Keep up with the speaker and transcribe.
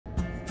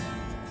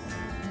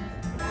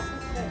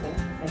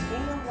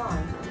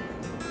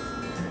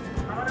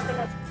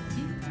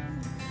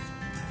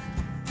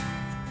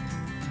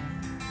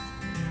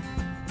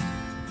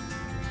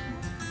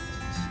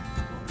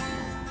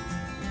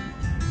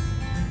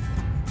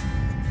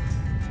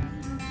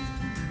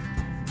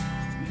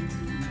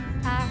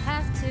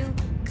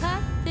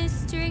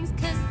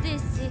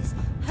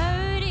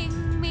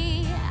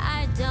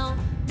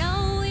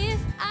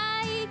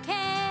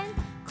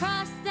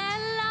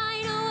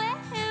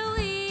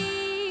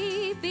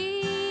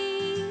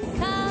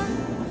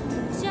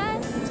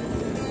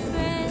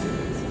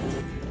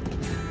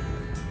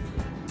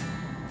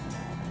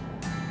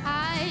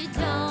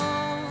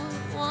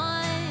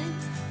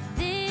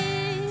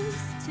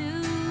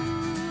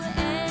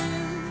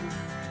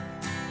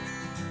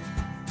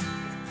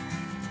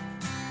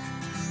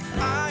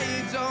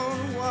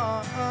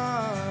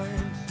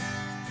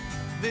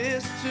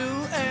this to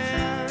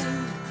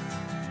end.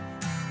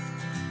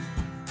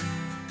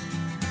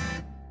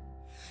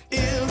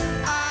 If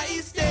I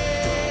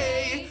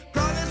stay,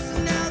 promise to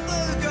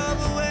never go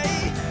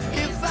away.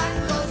 If I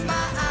close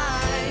my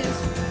eyes,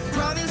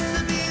 promise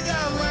to be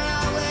there when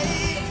I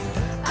wake.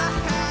 I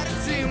had a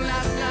dream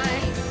last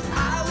night,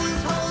 I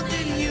was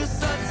holding you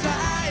so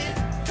tight.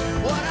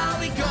 What are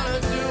we gonna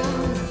do?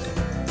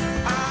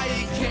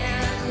 I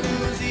can't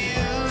lose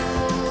you.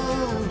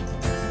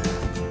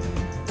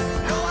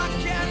 No, I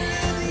can't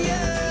lose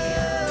you.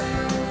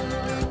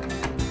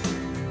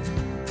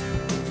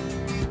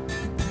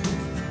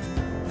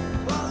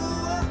 Whoa,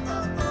 whoa,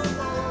 whoa,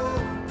 whoa,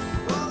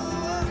 whoa,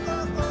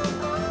 whoa,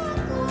 whoa,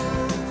 whoa.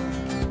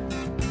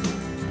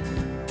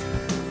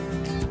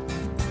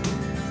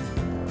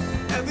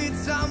 Every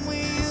time we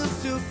used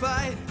to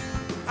fight,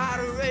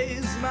 I'd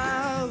raise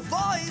my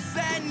voice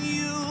and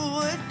you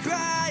would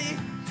cry.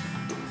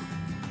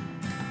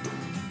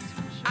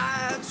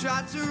 I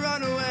tried to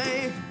run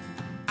away,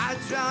 I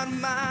drowned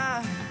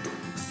my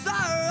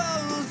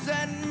sorrows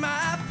and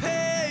my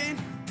pain.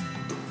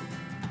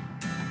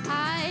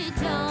 I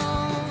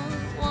don't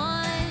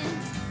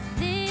want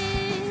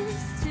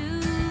this to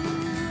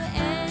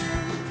end.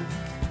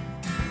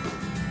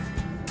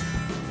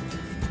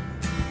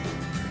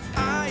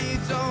 I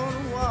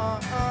don't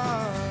want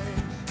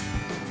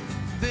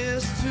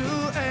this to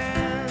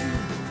end.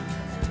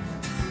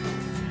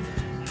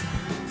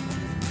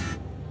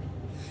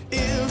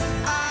 If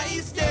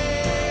I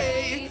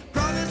stay,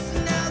 promise to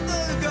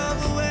never go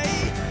away.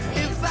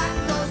 If I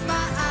close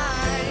my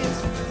eyes,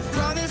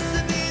 promise to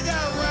be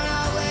there when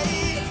I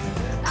wake.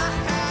 I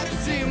had a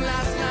dream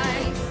last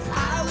night,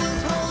 I was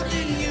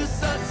holding you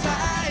so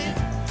tight.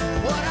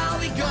 What are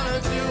we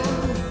gonna do?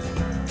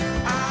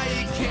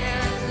 I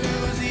can't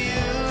lose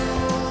you.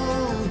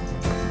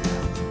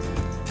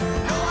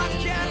 No, I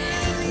can't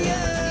lose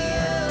you.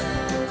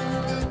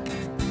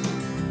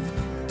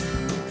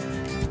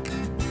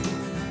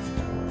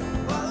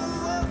 Whoa,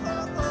 whoa,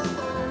 whoa, whoa,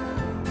 whoa.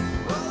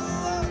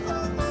 Whoa,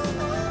 whoa,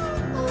 whoa,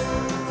 whoa,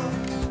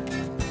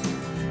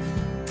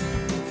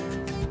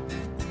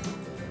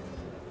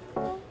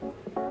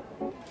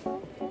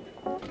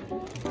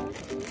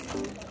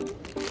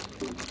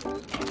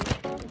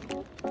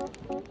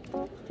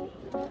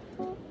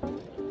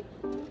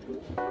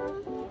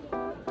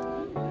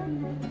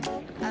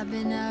 I've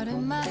been out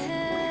of my 怎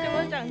么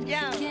head, 长这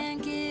样？ can't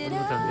get 就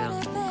长这样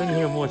out of， 跟你很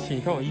有默 bed. 契。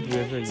你看我衣服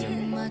颜色一 Too 样。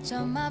 much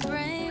on my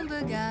brain,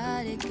 but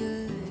got it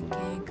good,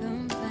 can't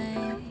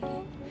complain.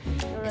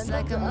 It's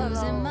like I'm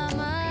losing my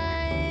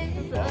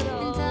mind,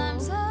 and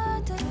time's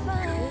hard to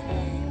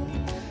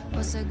find.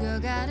 What's a girl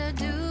gotta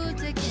do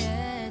to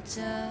catch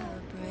a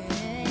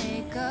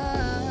break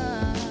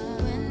up?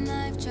 When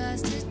life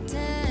tries to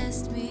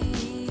test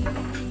me,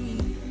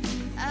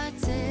 I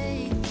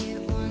take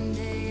it one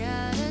day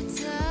at a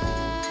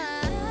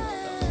time.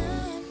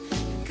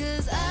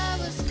 'Cause I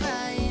was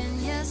crying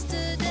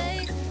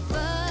yesterday,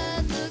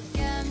 but look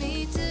at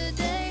me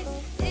today.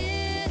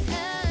 It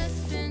has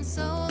been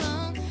so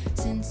long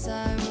since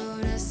I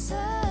wrote a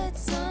sad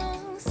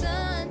song.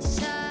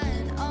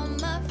 Sunshine on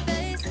my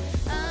face,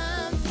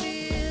 I'm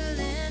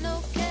feeling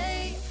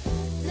okay.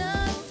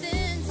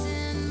 Nothing's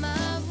in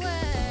my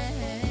way.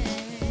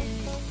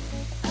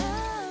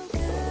 I'm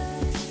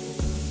good.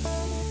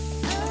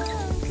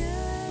 I'm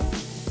good.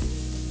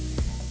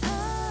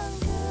 I'm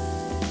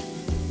good.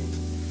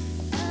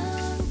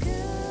 I'm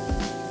good.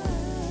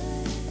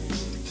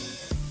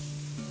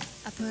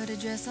 I put a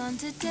dress on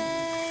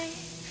today,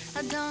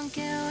 I don't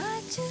care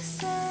what you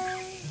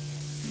say.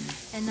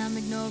 And I'm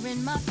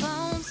ignoring my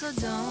phone, so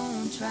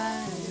don't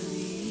try to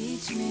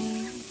reach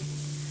me.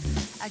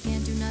 I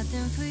can't do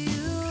nothing for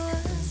you,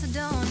 so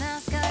don't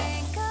ask, I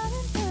ain't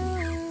coming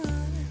through.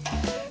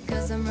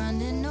 'Cause I'm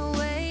running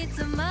away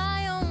to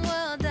my own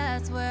world,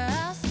 that's where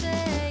I'll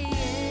stay.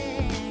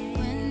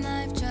 When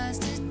life tries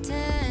to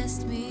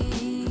test me,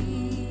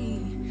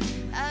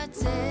 I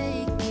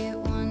take it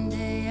one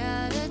day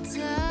at a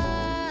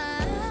time.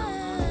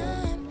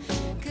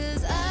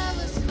 'Cause I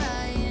was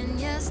crying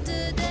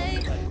yesterday,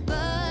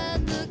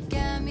 but look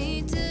at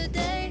me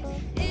today.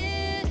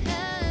 It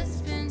has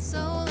been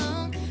so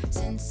long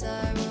since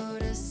I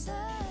wrote a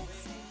sad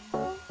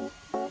song.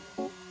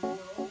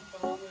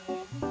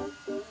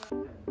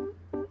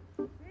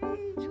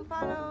 出发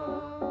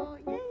喽！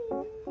耶！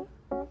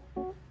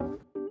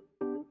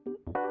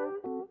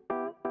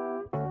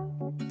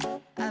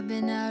 I've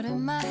been out of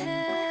my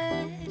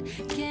head,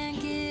 can't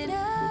get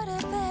out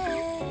of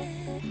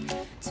bed.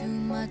 Too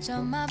much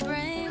on my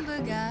brain,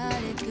 but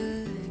got it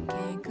good,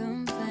 can't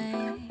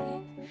complain.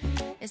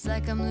 It's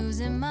like I'm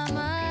losing my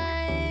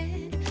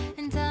mind,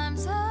 and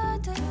time's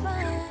hard to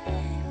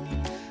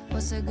find.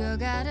 What's a girl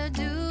gotta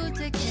do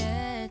to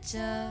catch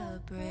a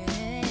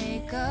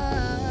break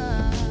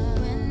up?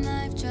 When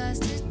life tries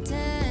to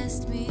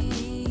test me,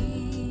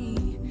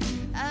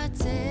 I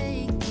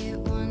take it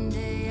one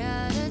day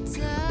at a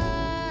time.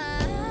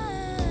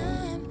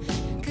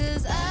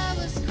 'Cause I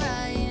was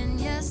crying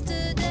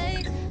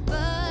yesterday,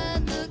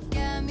 but look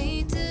at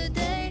me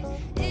today.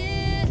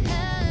 It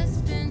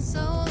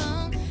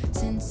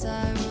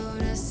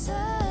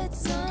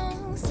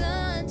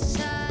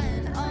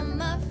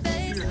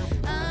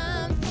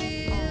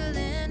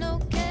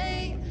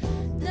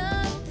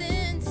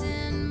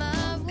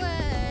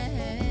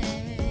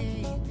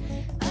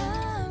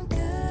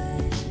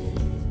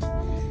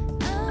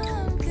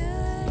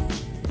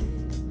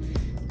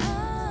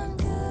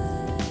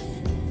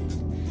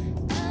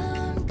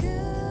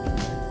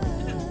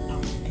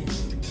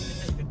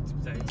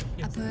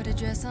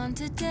press on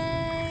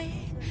today.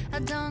 I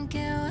don't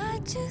care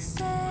what you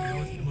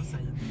say.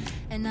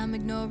 And I'm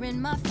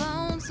ignoring my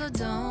phone, so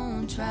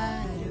don't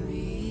try to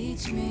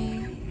reach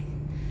me.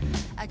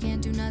 I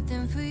can't do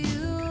nothing for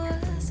you,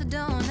 so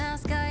don't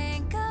ask, I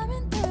ain't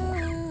coming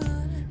through.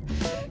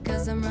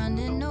 Cause I'm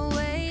running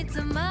away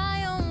to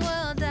my own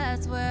world,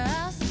 that's where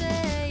I'll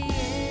stay.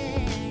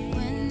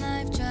 When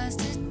life tries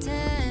to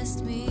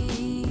test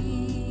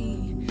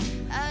me,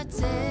 I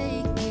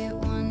take it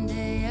one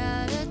day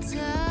at a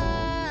time.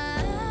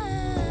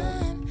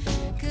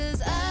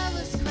 Cause I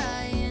was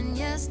crying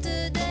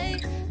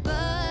yesterday,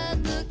 but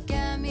look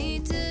at me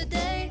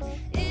today.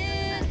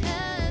 It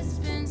has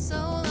been so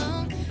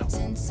long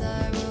since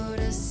I wrote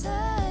a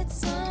sad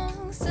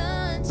song.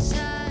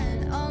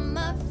 Sunshine on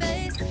my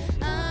face,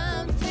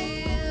 I'm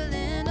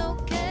feeling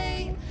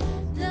okay.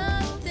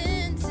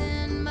 Nothing's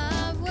in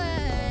my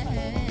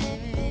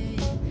way.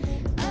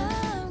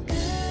 I'm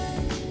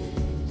good,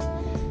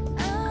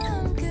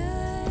 I'm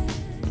good,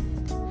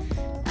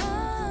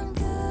 I'm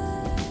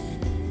good,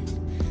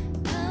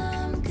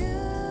 I'm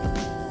good.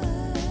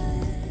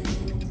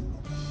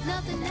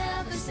 Nothing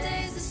ever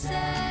stays the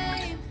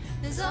same.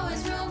 There's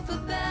always room for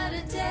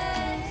better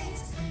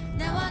days.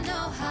 Now I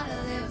know how to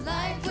live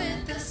life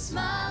with a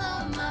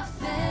smile on my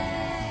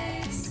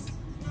face.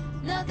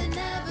 Nothing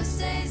ever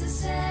stays the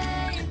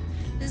same.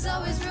 There's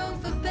always room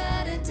for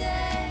better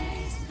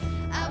days.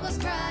 I was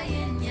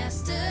crying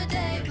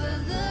yesterday, but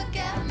look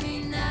at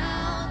me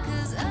now.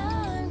 Cause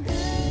I'm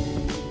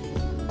good,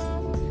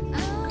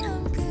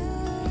 I'm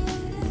good,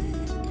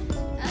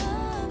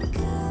 I'm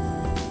good,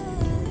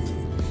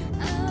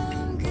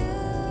 I'm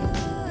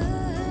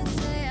good.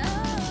 Say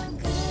I'm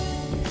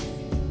good,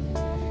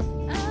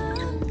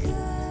 I'm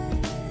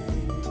good,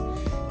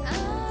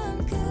 I'm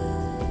good,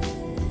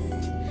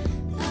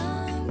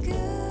 I'm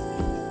good.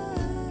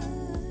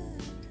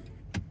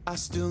 I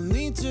still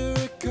need to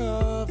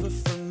recover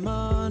from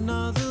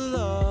another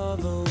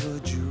lover.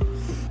 Would you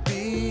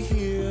be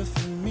here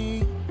for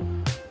me?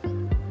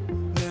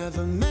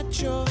 Never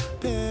met your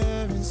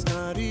parents,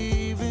 not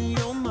even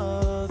your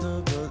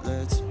mother. But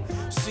let's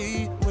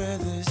see where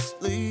this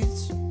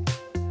leads.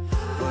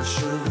 What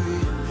should we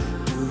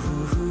do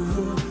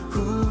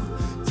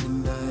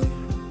tonight?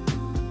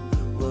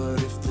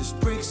 What if this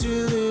breaks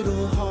your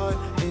little heart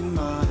in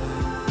mine?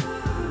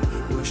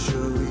 What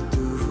should we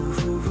do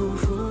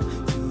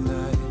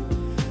tonight?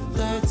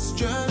 Let's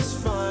just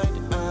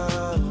find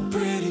out.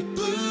 Pretty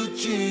blue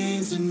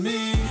jeans and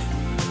me,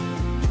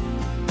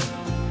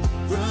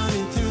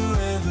 running through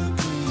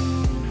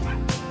evergreen.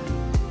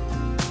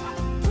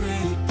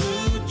 Pretty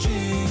blue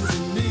jeans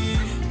and me,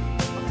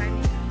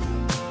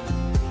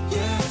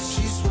 yeah,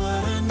 she's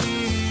what I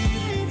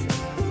need.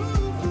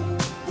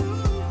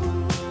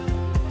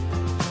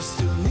 I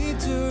still need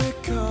to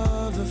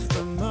recover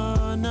from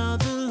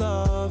another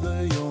lover.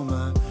 You're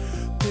my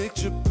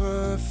picture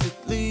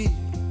perfectly.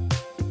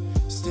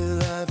 Still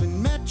haven't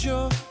met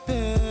your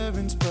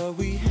parents, but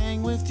we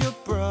hang with your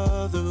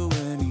brother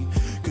when he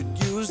could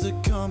use the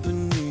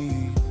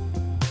company.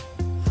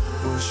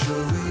 What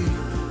shall we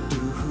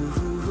do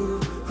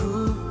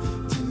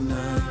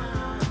tonight?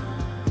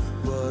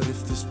 What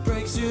if this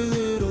breaks your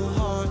little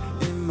heart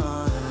in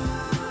mine?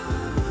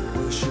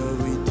 What shall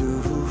we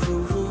do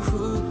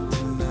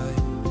tonight?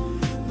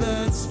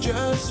 Let's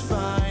just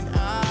find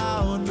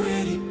out.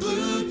 Pretty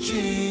blue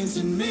jeans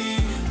and me,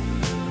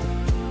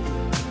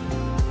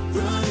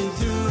 running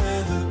through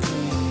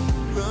evergreen,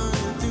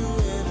 running through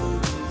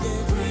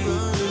evergreen. Pretty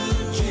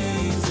blue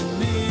jeans and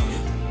me,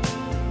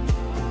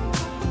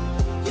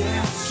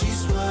 yeah,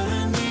 she's what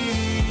I need.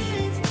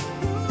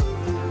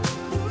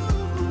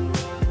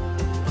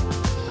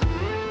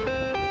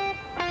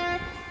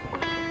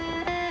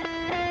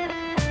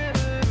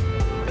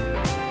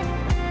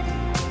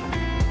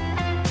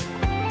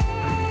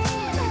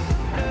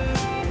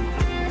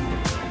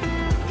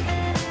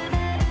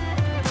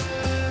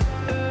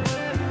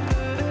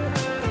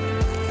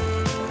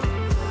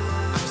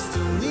 I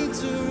still need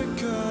to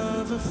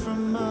recover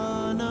from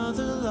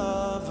another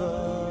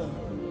lover.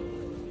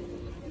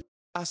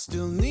 I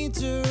still need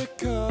to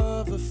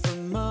recover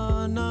from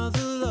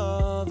another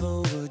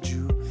lover. Would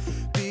you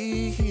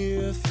be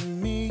here for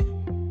me?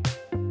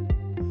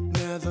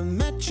 Never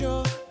met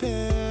your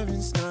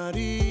parents, not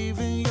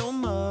even your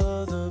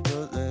mother.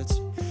 But let's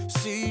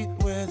see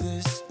where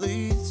this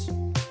leads.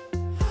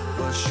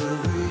 What should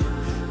we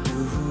do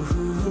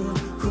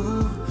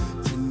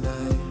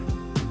tonight?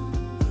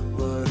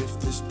 What if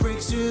this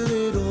breaks your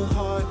little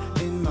heart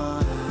in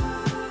mine?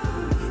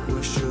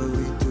 What should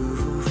we do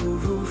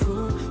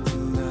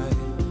tonight?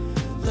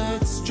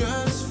 Let's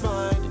just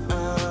find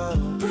out.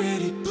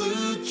 Pretty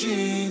blue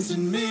jeans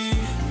and me,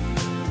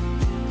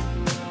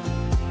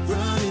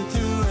 running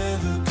through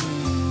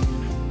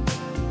evergreen.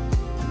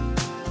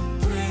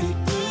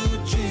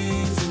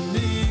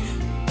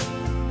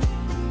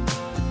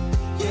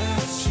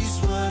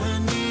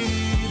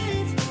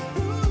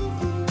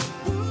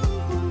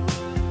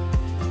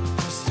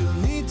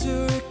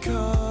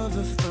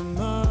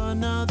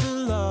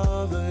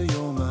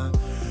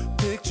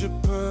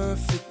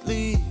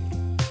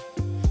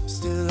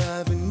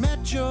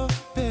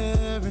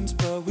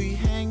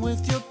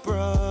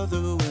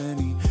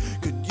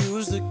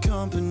 the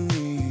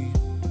company.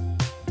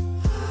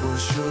 What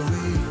shall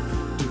we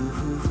do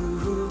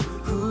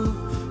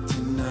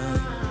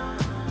tonight?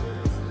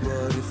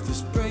 What if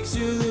this breaks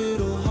your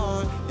little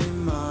heart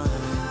and mine?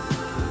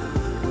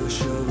 What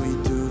shall we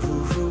do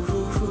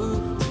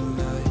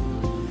tonight?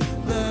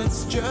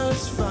 Let's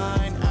just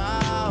find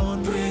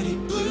out. Pretty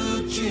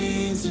blue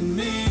jeans and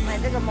me 买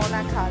这个摩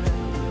纳卡的，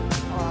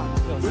哇，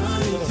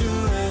 running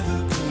through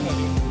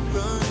evergreen,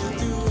 running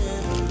through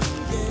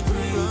evergreen.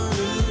 Pretty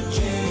blue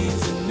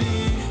jeans and me.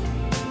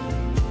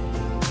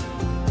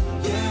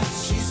 Yeah,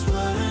 she's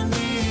what I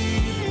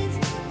need.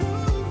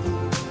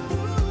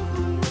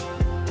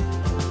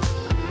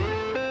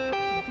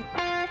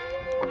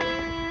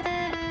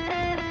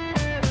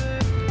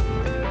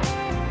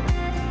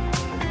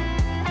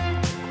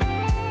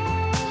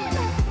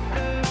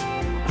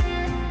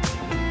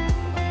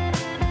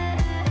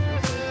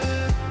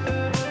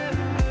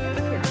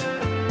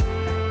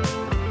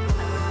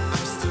 I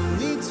still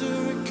need to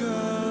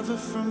recover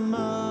from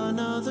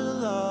another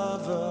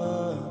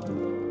lover.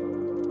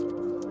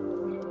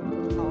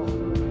 好，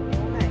牛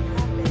奶咖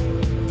啡，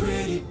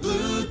 Pretty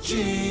blue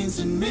jeans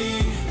and me.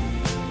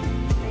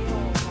 没有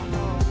好到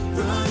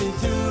Running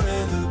through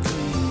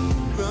evergreen,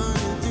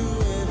 running through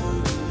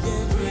evergreen.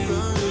 Yeah, pretty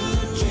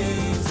blue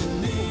jeans and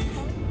me.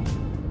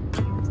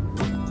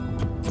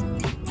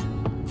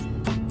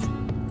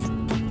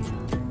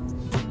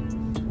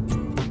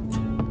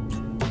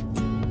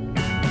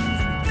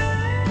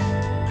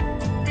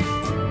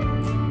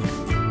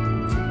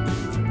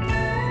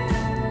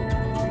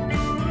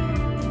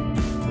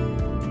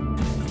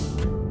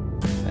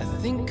 I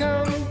think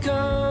I'm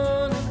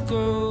gonna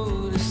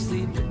go to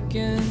sleep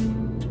again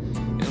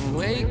and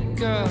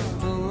wake up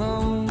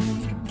alone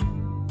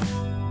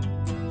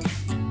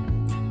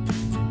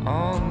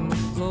on the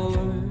floor.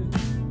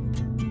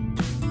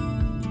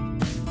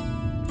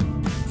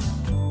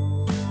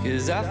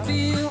 'Cause I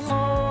feel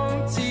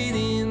haunted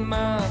in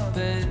my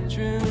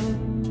bedroom.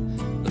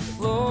 The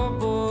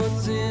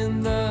floorboards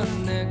in the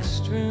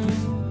next room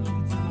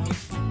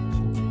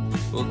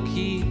will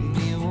keep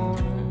me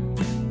warm.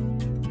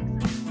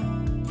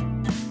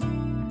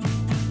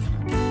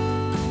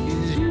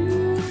 'Cause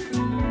you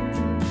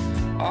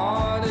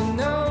ought to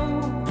know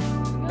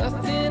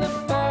nothing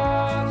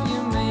about you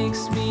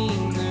makes me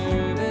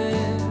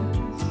nervous.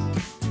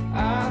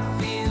 I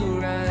feel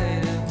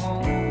right at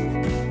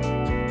home.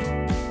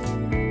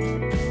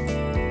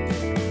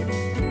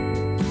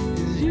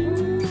 'Cause you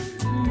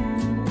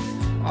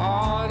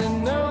ought to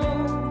know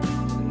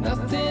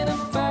nothing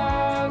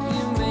about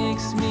you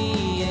makes me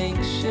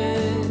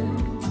anxious.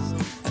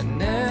 I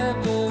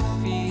never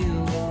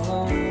feel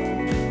alone.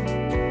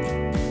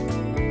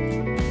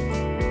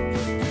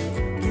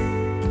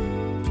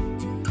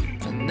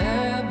 I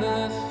never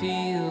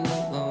feel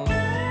alone.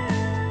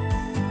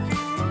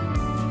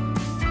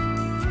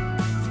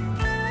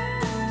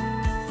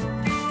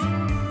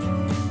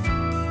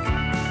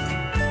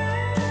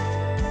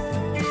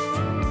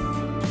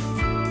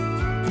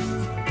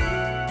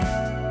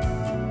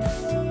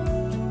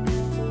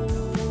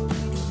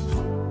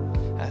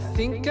 I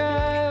think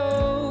I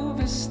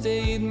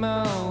overstayed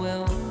my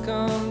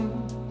welcome,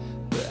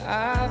 but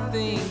I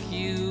think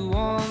you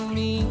want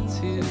me 不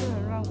to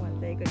能乱玩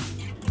的一个机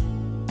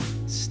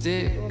制，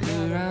 stick 我没有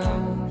让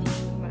around.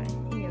 买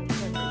1年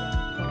份的洋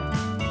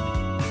葱。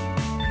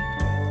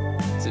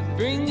 To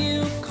bring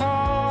you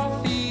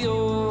coffee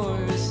or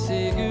a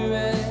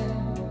cigarette.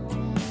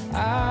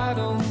 I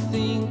don't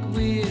think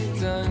we're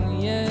done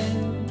yet.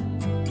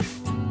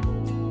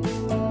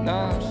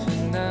 Not for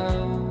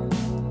now.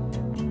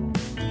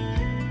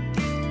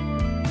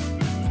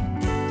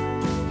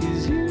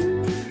 'Cause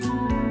you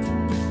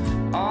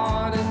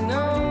ought to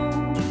know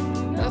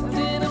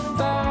nothing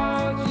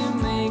about you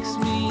makes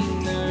me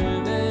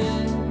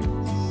nervous.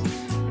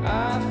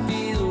 I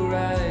feel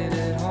right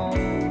at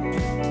home.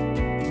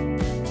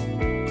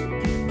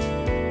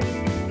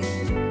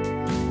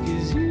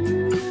 'Cause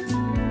you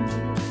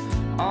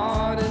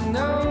ought to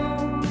know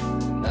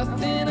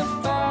nothing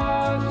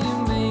about you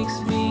makes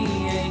me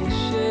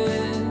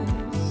anxious.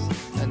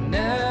 I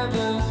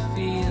never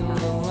feel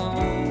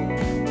alone.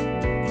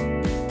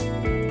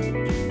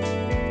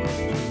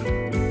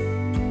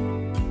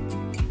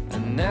 I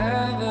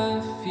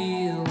never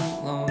feel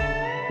alone.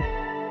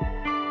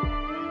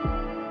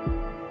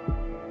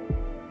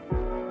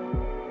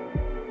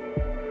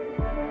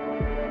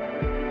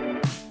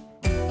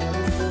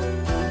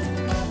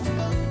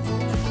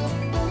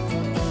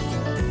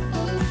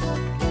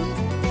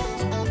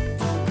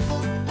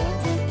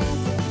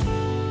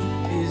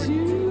 Cause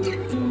you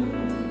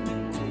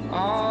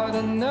ought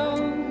to know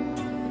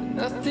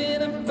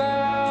nothing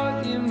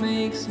about you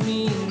makes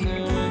me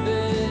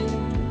nervous.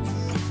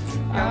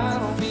 I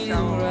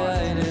feel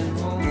right at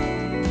home.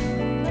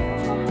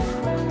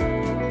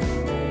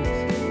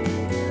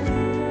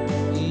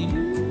 You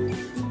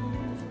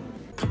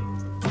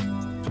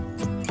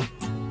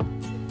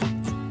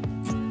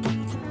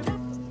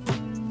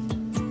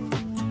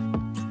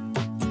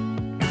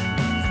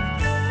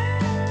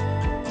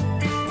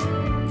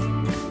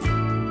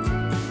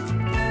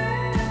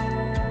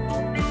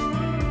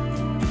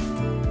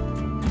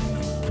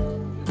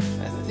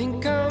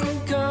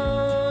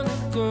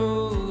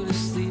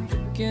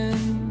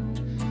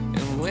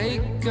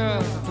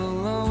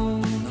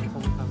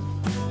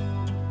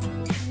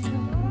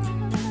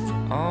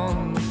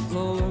on the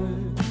floor.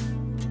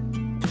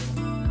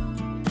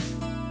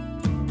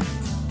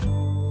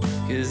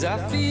 'Cause I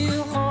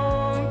feel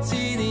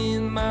haunted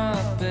in my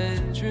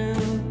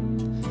bedroom.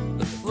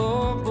 The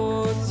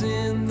floorboards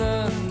in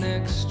the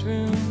next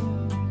room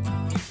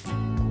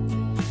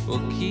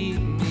will keep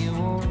me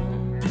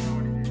warm.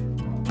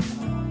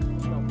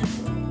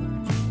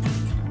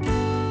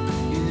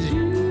 'Cause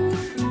you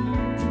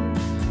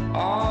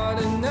ought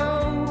to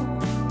know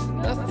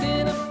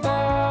nothing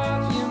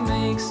about you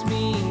makes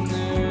me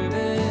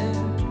nervous.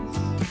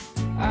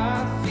 I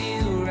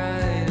feel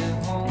right at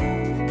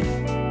home.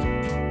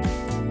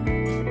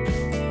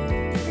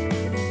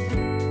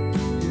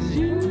 'Cause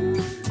you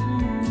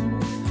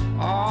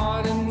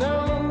ought to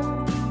know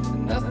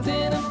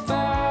nothing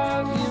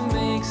about you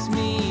makes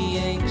me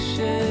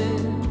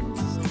anxious.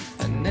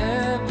 I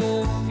never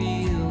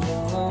feel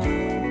alone.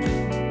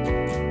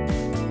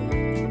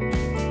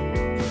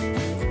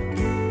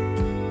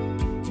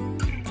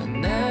 I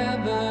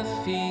never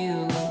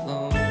feel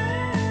alone.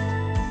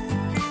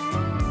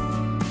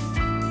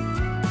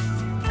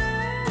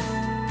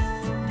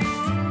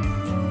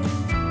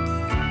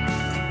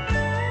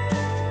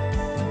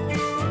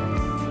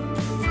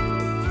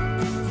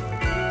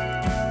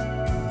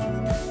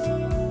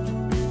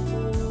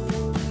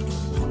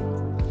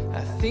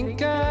 I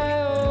think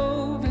I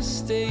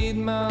overstayed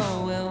my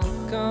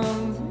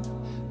welcome,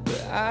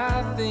 but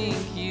I think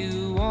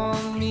you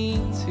want me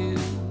to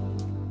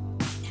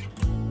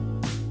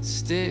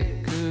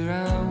stick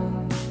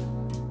around,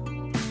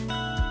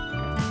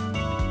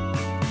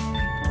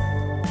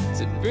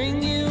 to bring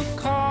you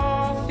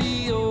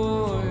coffee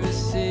or a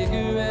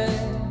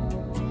cigarette.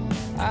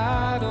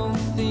 I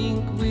don't think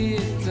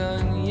we're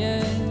done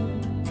yet,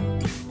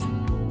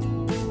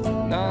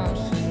 not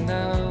for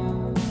now.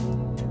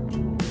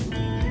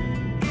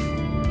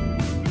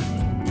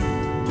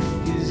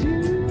 'Cause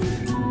you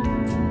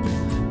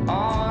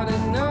ought to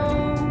know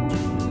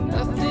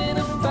nothing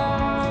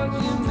about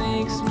you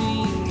makes me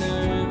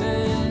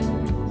nervous.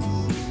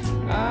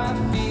 I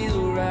feel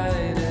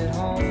right at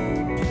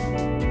home.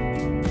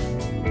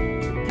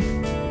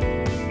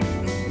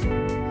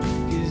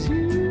 'Cause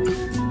you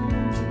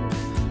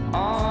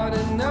ought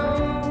to know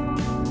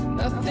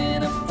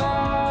nothing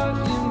about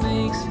you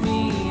makes me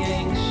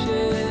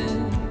anxious.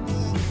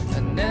 I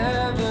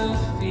never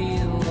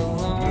feel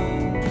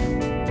alone.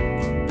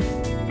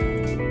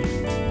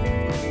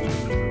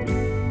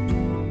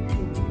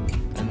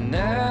 I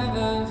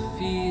never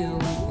feel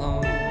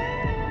alone.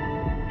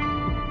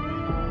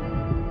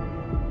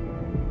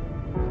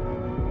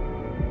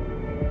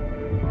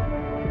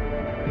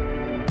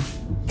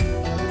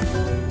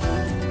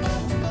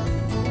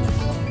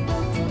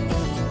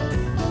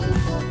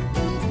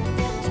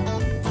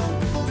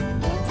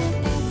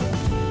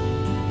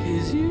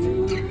 Cause you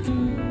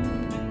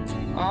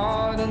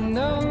ought to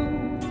know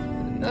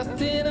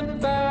nothing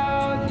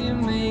about you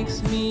makes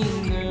me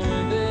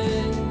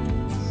nervous.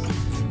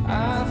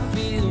 I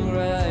feel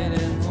right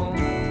at home.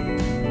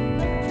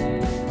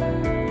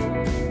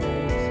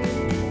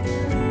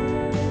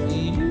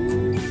 You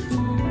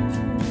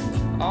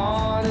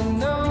ought to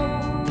know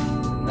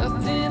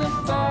nothing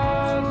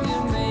about you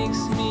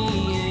makes me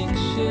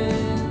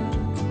anxious.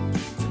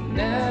 I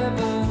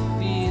never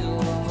feel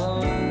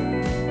alone.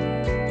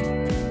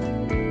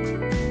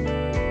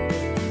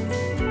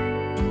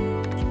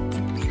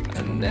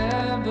 I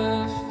never